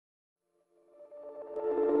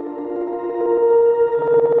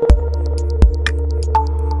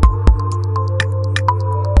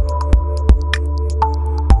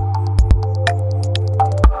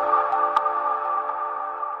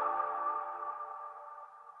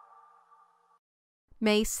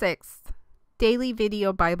May 6th, Daily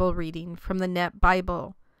Video Bible Reading from the Net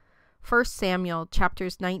Bible, 1 Samuel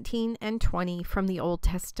chapters 19 and 20 from the Old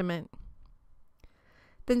Testament.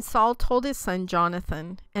 Then Saul told his son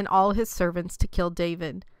Jonathan and all his servants to kill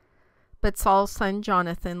David. But Saul's son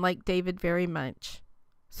Jonathan liked David very much.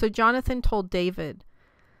 So Jonathan told David,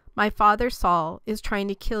 "My father Saul is trying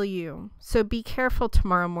to kill you, so be careful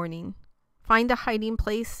tomorrow morning. Find a hiding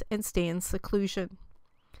place and stay in seclusion.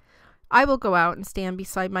 I will go out and stand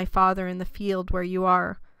beside my father in the field where you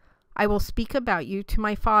are. I will speak about you to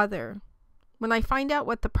my father. When I find out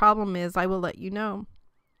what the problem is, I will let you know."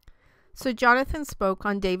 So Jonathan spoke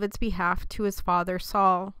on David's behalf to his father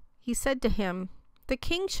Saul. He said to him, "The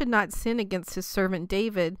king should not sin against his servant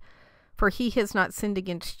David, for he has not sinned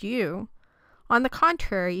against you. On the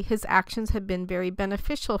contrary, his actions have been very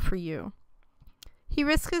beneficial for you. He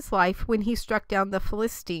risked his life when he struck down the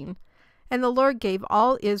Philistine, and the Lord gave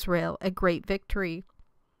all Israel a great victory.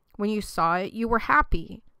 When you saw it, you were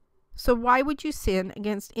happy. So why would you sin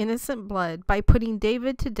against innocent blood by putting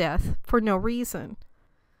David to death for no reason?"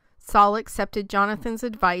 Saul accepted Jonathan's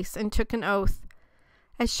advice and took an oath.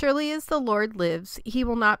 "As surely as the Lord lives, he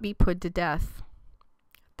will not be put to death."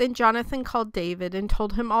 Then Jonathan called David and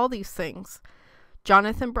told him all these things.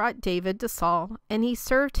 Jonathan brought David to Saul, and he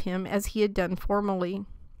served him as he had done formerly.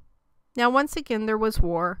 Now once again there was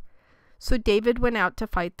war. So David went out to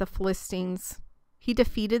fight the Philistines. He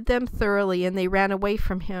defeated them thoroughly, and they ran away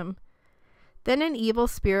from him. Then an evil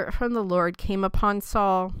spirit from the Lord came upon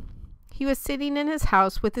Saul. He was sitting in his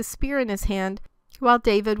house with his spear in his hand, while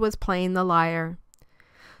David was playing the lyre.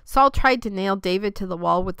 Saul tried to nail David to the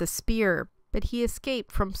wall with the spear, but he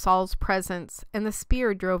escaped from Saul's presence, and the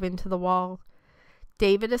spear drove into the wall.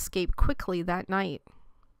 David escaped quickly that night.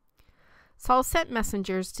 Saul sent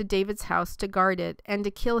messengers to David's house to guard it and to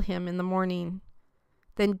kill him in the morning.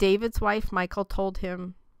 Then David's wife Michal told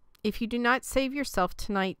him, "If you do not save yourself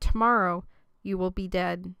tonight, tomorrow you will be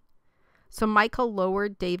dead." So Michal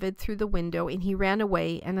lowered David through the window, and he ran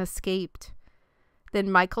away and escaped.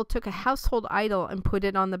 Then Michal took a household idol and put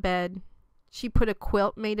it on the bed. She put a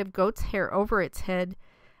quilt made of goat's hair over its head,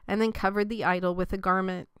 and then covered the idol with a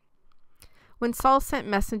garment. When Saul sent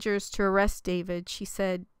messengers to arrest David, she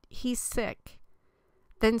said, "He's sick."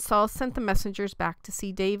 Then Saul sent the messengers back to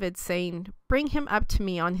see David, saying, "Bring him up to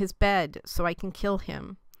me on his bed, so I can kill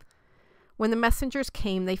him." When the messengers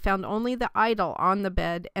came, they found only the idol on the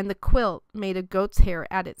bed and the quilt made of goat's hair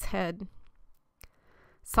at its head.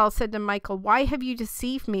 Saul said to Michal, "Why have you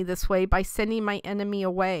deceived me this way by sending my enemy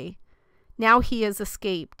away? Now he has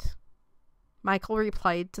escaped." Michal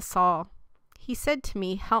replied to Saul, "He said to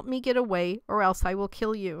me, 'Help me get away, or else I will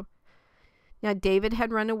kill you.'" Now David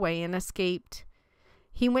had run away and escaped.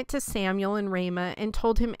 He went to Samuel in Ramah and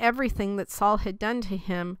told him everything that Saul had done to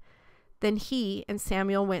him. Then he and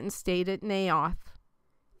Samuel went and stayed at Naioth.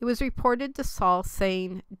 It was reported to Saul,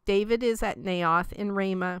 saying, "David is at Naioth in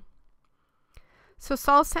Ramah." So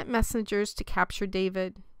Saul sent messengers to capture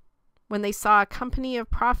David. When they saw a company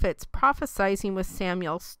of prophets prophesying with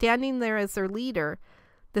Samuel standing there as their leader,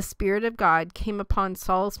 the Spirit of God came upon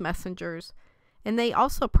Saul's messengers, and they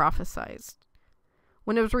also prophesied.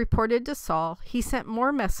 When it was reported to Saul, he sent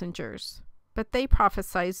more messengers, but they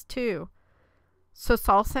prophesied too. So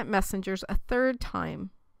Saul sent messengers a third time,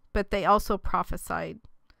 but they also prophesied.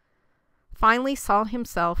 Finally Saul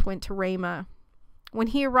himself went to Ramah. When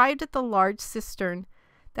he arrived at the large cistern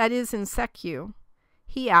that is in Secu,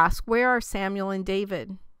 he asked, "Where are Samuel and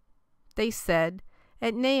David?" They said,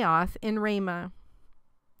 "At Naioth in Ramah."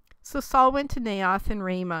 So Saul went to Naioth in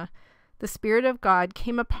Ramah. The Spirit of God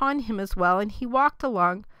came upon him as well, and he walked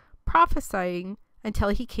along, prophesying until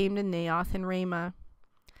he came to Naioth in Ramah.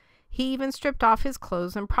 He even stripped off his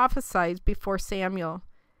clothes and prophesied before Samuel.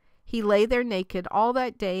 He lay there naked all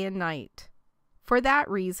that day and night. For that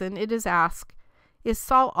reason it is asked, "Is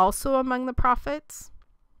Saul also among the prophets?"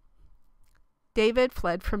 David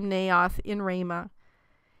fled from Naioth in Ramah.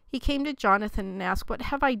 He came to Jonathan and asked, "What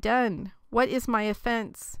have I done? What is my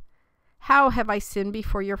offense? How have I sinned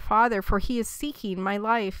before your father, for he is seeking my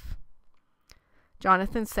life?"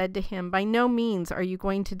 Jonathan said to him, "By no means are you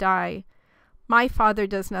going to die. My father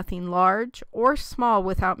does nothing large or small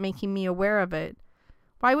without making me aware of it.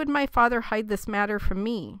 Why would my father hide this matter from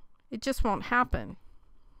me? It just won't happen."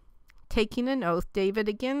 Taking an oath, David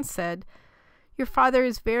again said, "Your father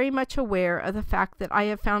is very much aware of the fact that I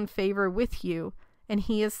have found favor with you, and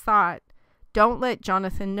he has thought, 'Don't let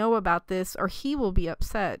Jonathan know about this, or he will be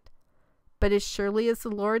upset.' But as surely as the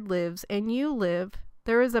Lord lives and you live,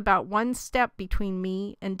 there is about one step between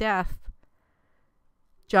me and death."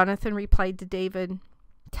 Jonathan replied to David,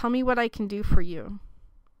 "Tell me what I can do for you."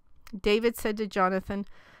 David said to Jonathan,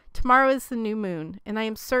 "Tomorrow is the new moon, and I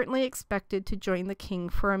am certainly expected to join the king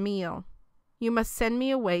for a meal. You must send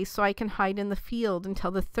me away so I can hide in the field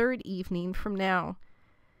until the third evening from now.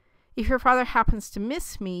 If your father happens to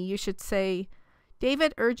miss me, you should say,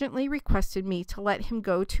 'David urgently requested me to let him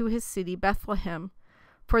go to his city Bethlehem,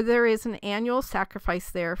 for there is an annual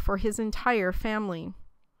sacrifice there for his entire family.'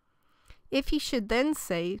 If he should then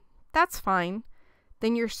say, 'That's fine,'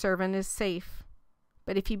 then your servant is safe.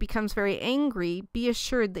 But if he becomes very angry, be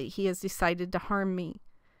assured that he has decided to harm me.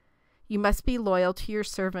 You must be loyal to your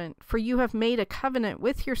servant, for you have made a covenant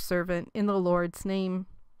with your servant in the Lord's name.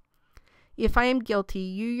 If I am guilty,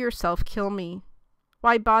 you yourself kill me.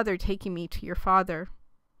 Why bother taking me to your father?"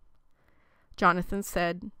 Jonathan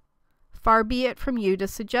said, "Far be it from you to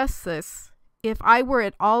suggest this. If I were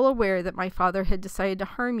at all aware that my father had decided to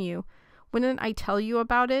harm you, wouldn't I tell you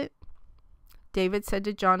about it?" David said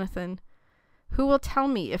to Jonathan, "Who will tell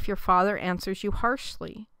me if your father answers you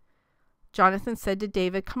harshly?" Jonathan said to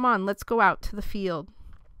David, "Come on, let's go out to the field."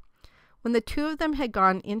 When the two of them had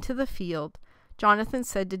gone into the field, Jonathan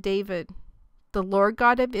said to David, "The Lord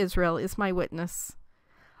God of Israel is my witness.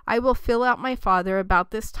 I will fill out my father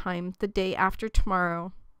about this time the day after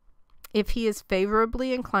tomorrow. If he is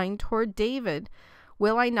favorably inclined toward David,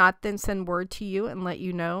 will I not then send word to you and let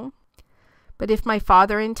you know? But if my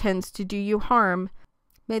father intends to do you harm,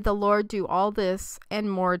 may the Lord do all this and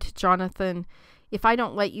more to Jonathan, if I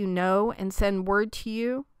don't let you know and send word to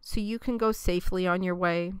you, so you can go safely on your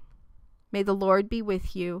way. May the Lord be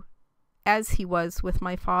with you, as he was with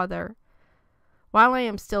my father. While I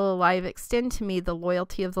am still alive, extend to me the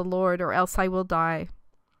loyalty of the Lord, or else I will die.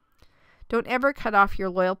 Don't ever cut off your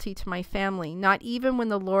loyalty to my family, not even when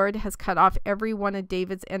the Lord has cut off every one of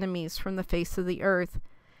David's enemies from the face of the earth,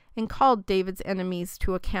 and called David's enemies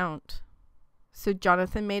to account." So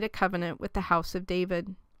Jonathan made a covenant with the house of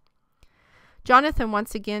David. Jonathan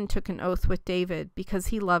once again took an oath with David because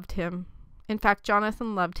he loved him. In fact,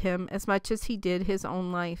 Jonathan loved him as much as he did his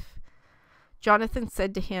own life. Jonathan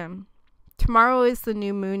said to him, "Tomorrow is the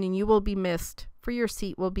new moon, and you will be missed, for your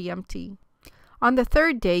seat will be empty. On the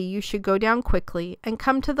third day you should go down quickly and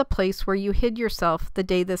come to the place where you hid yourself the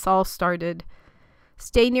day this all started.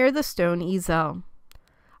 Stay near the stone Ezel.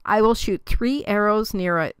 I will shoot 3 arrows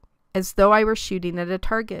near it, as though I were shooting at a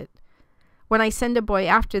target. When I send a boy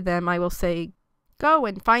after them, I will say, 'Go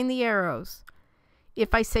and find the arrows.'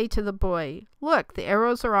 If I say to the boy, 'Look, the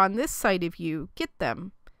arrows are on this side of you, get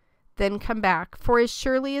them,' then come back, for as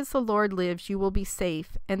surely as the Lord lives, you will be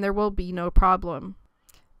safe, and there will be no problem.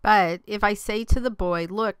 But if I say to the boy,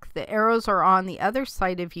 'Look, the arrows are on the other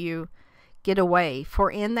side of you,' get away, for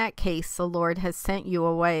in that case the Lord has sent you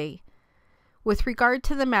away. With regard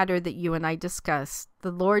to the matter that you and I discussed,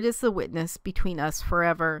 the Lord is the witness between us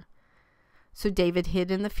forever." So David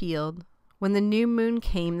hid in the field. When the new moon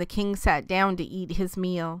came, the king sat down to eat his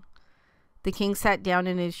meal. The king sat down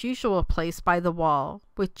in his usual place by the wall,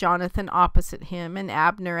 with Jonathan opposite him and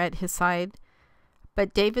Abner at his side.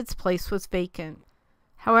 But David's place was vacant.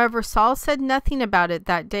 However, Saul said nothing about it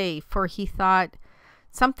that day, for he thought,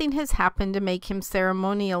 "Something has happened to make him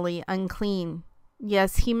ceremonially unclean.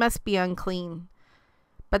 Yes, he must be unclean."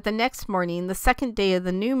 But the next morning, the second day of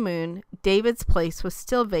the new moon, David's place was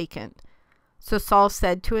still vacant. So Saul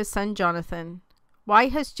said to his son Jonathan, "Why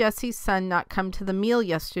has Jesse's son not come to the meal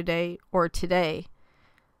yesterday or today?"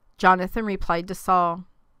 Jonathan replied to Saul,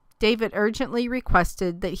 "David urgently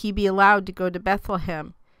requested that he be allowed to go to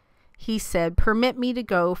Bethlehem. He said, 'Permit me to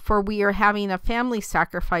go, for we are having a family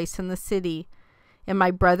sacrifice in the city, and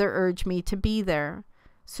my brother urged me to be there.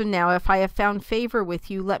 So now if I have found favor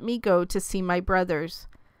with you, let me go to see my brothers.'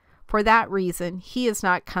 For that reason, he has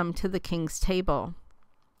not come to the king's table."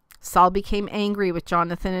 Saul became angry with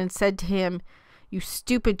Jonathan and said to him, "You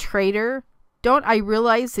stupid traitor! Don't I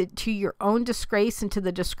realize that to your own disgrace and to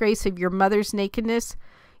the disgrace of your mother's nakedness,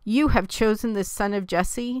 you have chosen this son of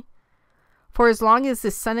Jesse? For as long as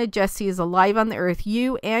this son of Jesse is alive on the earth,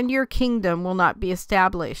 you and your kingdom will not be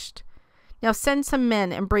established. Now send some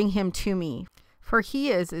men and bring him to me, for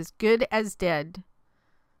he is as good as dead."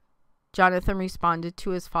 Jonathan responded to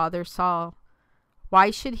his father Saul,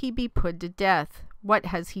 "Why should he be put to death? What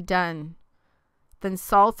has he done?" Then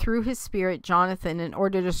Saul threw his spear at Jonathan in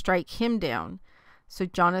order to strike him down. So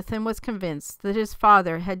Jonathan was convinced that his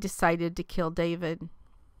father had decided to kill David.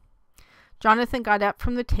 Jonathan got up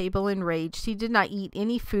from the table enraged. He did not eat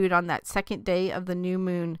any food on that second day of the new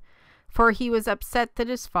moon, for he was upset that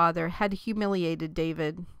his father had humiliated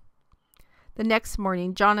David. The next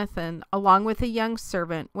morning, Jonathan, along with a young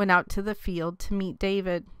servant, went out to the field to meet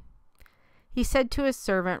David. He said to his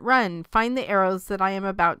servant, "Run, find the arrows that I am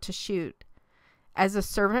about to shoot." As the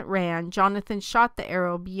servant ran, Jonathan shot the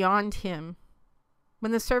arrow beyond him.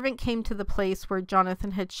 When the servant came to the place where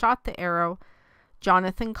Jonathan had shot the arrow,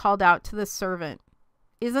 Jonathan called out to the servant,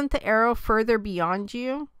 "Isn't the arrow further beyond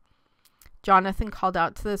you?" Jonathan called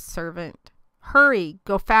out to the servant, "Hurry,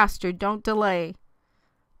 go faster, don't delay."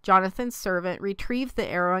 Jonathan's servant retrieved the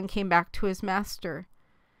arrow and came back to his master.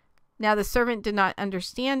 Now the servant did not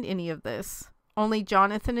understand any of this. Only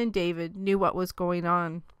Jonathan and David knew what was going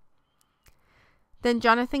on. Then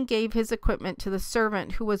Jonathan gave his equipment to the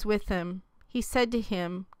servant who was with him. He said to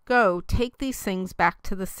him, "Go, take these things back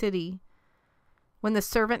to the city." When the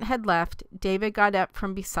servant had left, David got up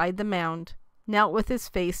from beside the mound, knelt with his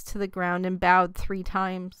face to the ground, and bowed 3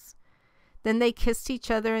 times. Then they kissed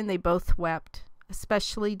each other, and they both wept,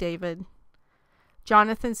 especially David.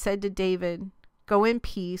 Jonathan said to David, "Go in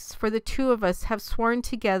peace, for the 2 of us have sworn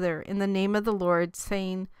together in the name of the Lord,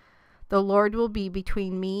 saying, 'The Lord will be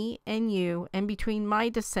between me and you, and between my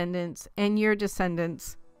descendants and your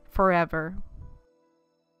descendants forever.'"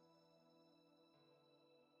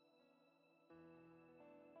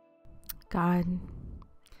 God,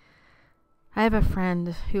 I have a friend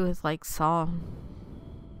who is like Saul,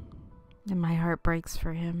 and my heart breaks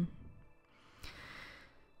for him.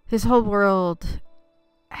 His whole world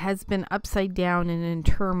has been upside down and in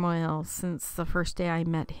turmoil since the first day I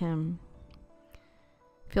met him.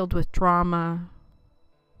 Filled with drama,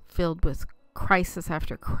 filled with crisis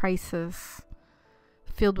after crisis,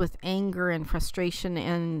 filled with anger and frustration,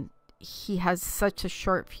 and he has such a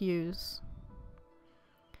short fuse.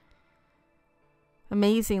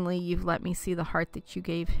 Amazingly, you've let me see the heart that you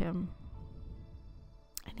gave him.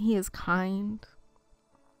 And he is kind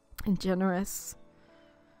and generous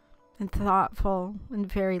and thoughtful and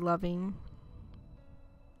very loving.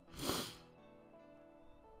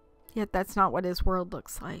 Yet that's not what his world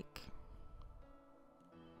looks like.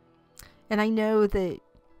 And I know that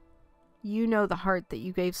you know the heart that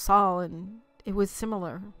you gave Saul, and it was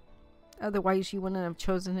similar. Otherwise, you wouldn't have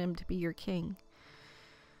chosen him to be your king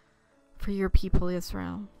for your people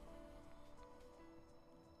Israel.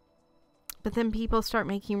 But then people start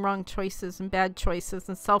making wrong choices and bad choices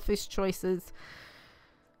and selfish choices,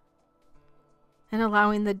 and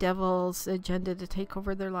allowing the devil's agenda to take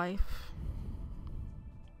over their life.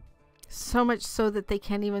 So much so that they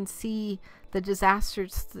can't even see the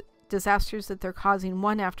disasters that they're causing,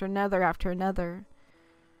 one after another.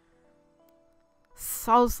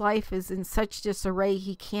 Saul's life is in such disarray,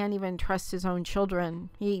 he can't even trust his own children.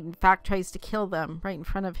 He, in fact, tries to kill them right in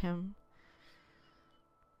front of him.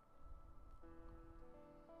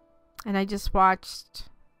 And I just watched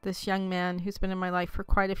this young man who's been in my life for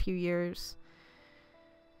quite a few years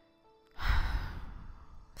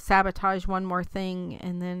sabotage one more thing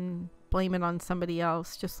and then blame it on somebody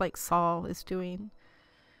else, just like Saul is doing.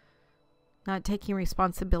 Not taking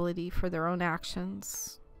responsibility for their own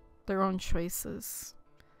actions, their own choices.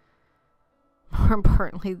 More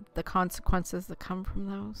importantly, the consequences that come from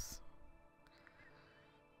those.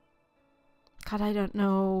 God, I don't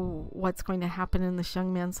know what's going to happen in this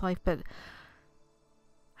young man's life, but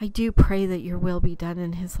I do pray that your will be done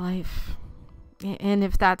in his life. And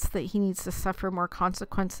if that's that he needs to suffer more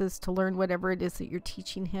consequences to learn whatever it is that you're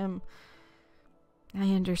teaching him,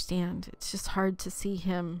 I understand. It's just hard to see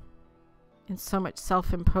him in so much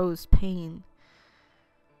self-imposed pain.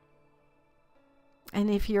 And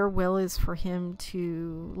if your will is for him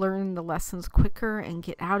to learn the lessons quicker and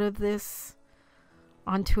get out of this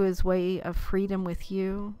onto his way of freedom with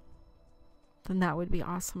you, then that would be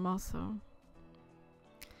awesome also.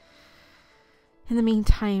 In the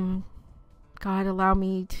meantime, God, allow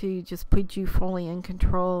me to just put you fully in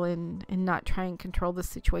control and not try and control the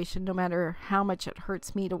situation, no matter how much it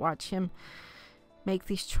hurts me to watch him make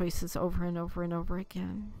these choices over and over and over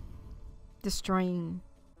again. Destroying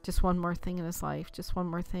just one more thing in his life, just one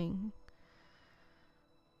more thing.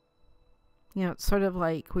 You know, it's sort of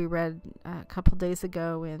like we read a couple days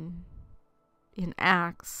ago in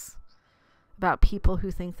Acts about people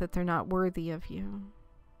who think that they're not worthy of you.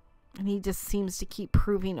 And he just seems to keep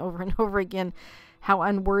proving over and over again how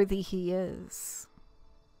unworthy he is.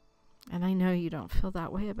 And I know you don't feel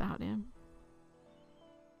that way about him.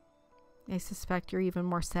 I suspect you're even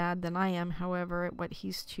more sad than I am, however, at what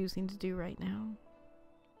he's choosing to do right now.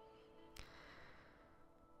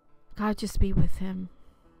 God, just be with him.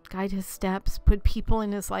 Guide his steps. Put people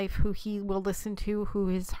in his life who he will listen to, who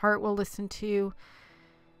his heart will listen to,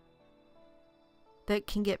 that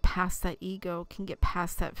can get past that ego, can get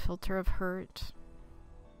past that filter of hurt.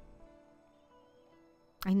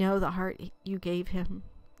 I know the heart you gave him,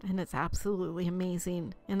 and it's absolutely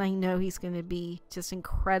amazing. And I know he's going to be just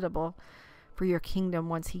incredible for your kingdom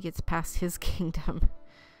once he gets past his kingdom.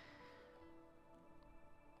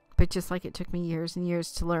 But just like it took me years and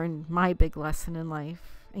years to learn my big lesson in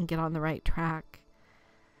life and get on the right track,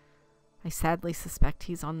 I sadly suspect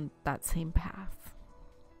he's on that same path.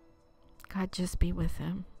 God, just be with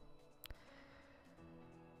him.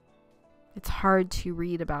 It's hard to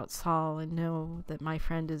read about Saul and know that my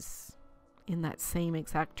friend is in that same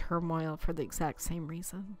exact turmoil for the exact same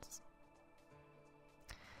reasons.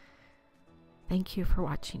 Thank you for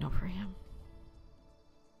watching over him.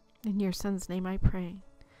 In your son's name I pray.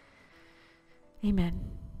 Amen.